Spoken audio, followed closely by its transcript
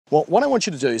Well, what I want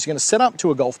you to do is you're going to set up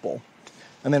to a golf ball.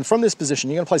 And then from this position,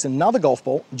 you're going to place another golf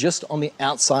ball just on the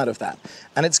outside of that.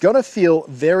 And it's got to feel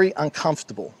very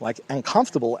uncomfortable, like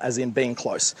uncomfortable as in being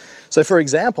close. So for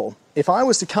example, if I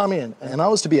was to come in and I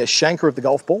was to be a shanker of the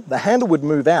golf ball, the handle would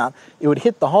move out, it would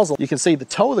hit the hosel. You can see the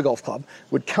toe of the golf club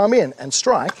would come in and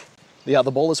strike the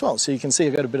other ball as well. So you can see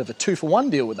I've got a bit of a 2-for-1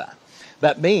 deal with that.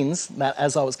 That means that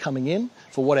as I was coming in,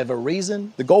 for whatever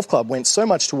reason, the golf club went so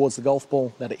much towards the golf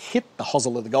ball that it hit the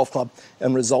hosel of the golf club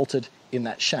and resulted in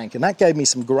that shank. And that gave me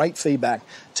some great feedback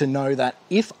to know that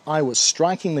if I was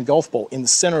striking the golf ball in the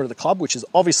center of the club, which is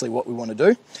obviously what we want to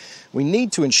do, we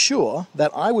need to ensure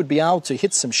that I would be able to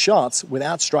hit some shots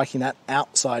without striking that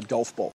outside golf ball.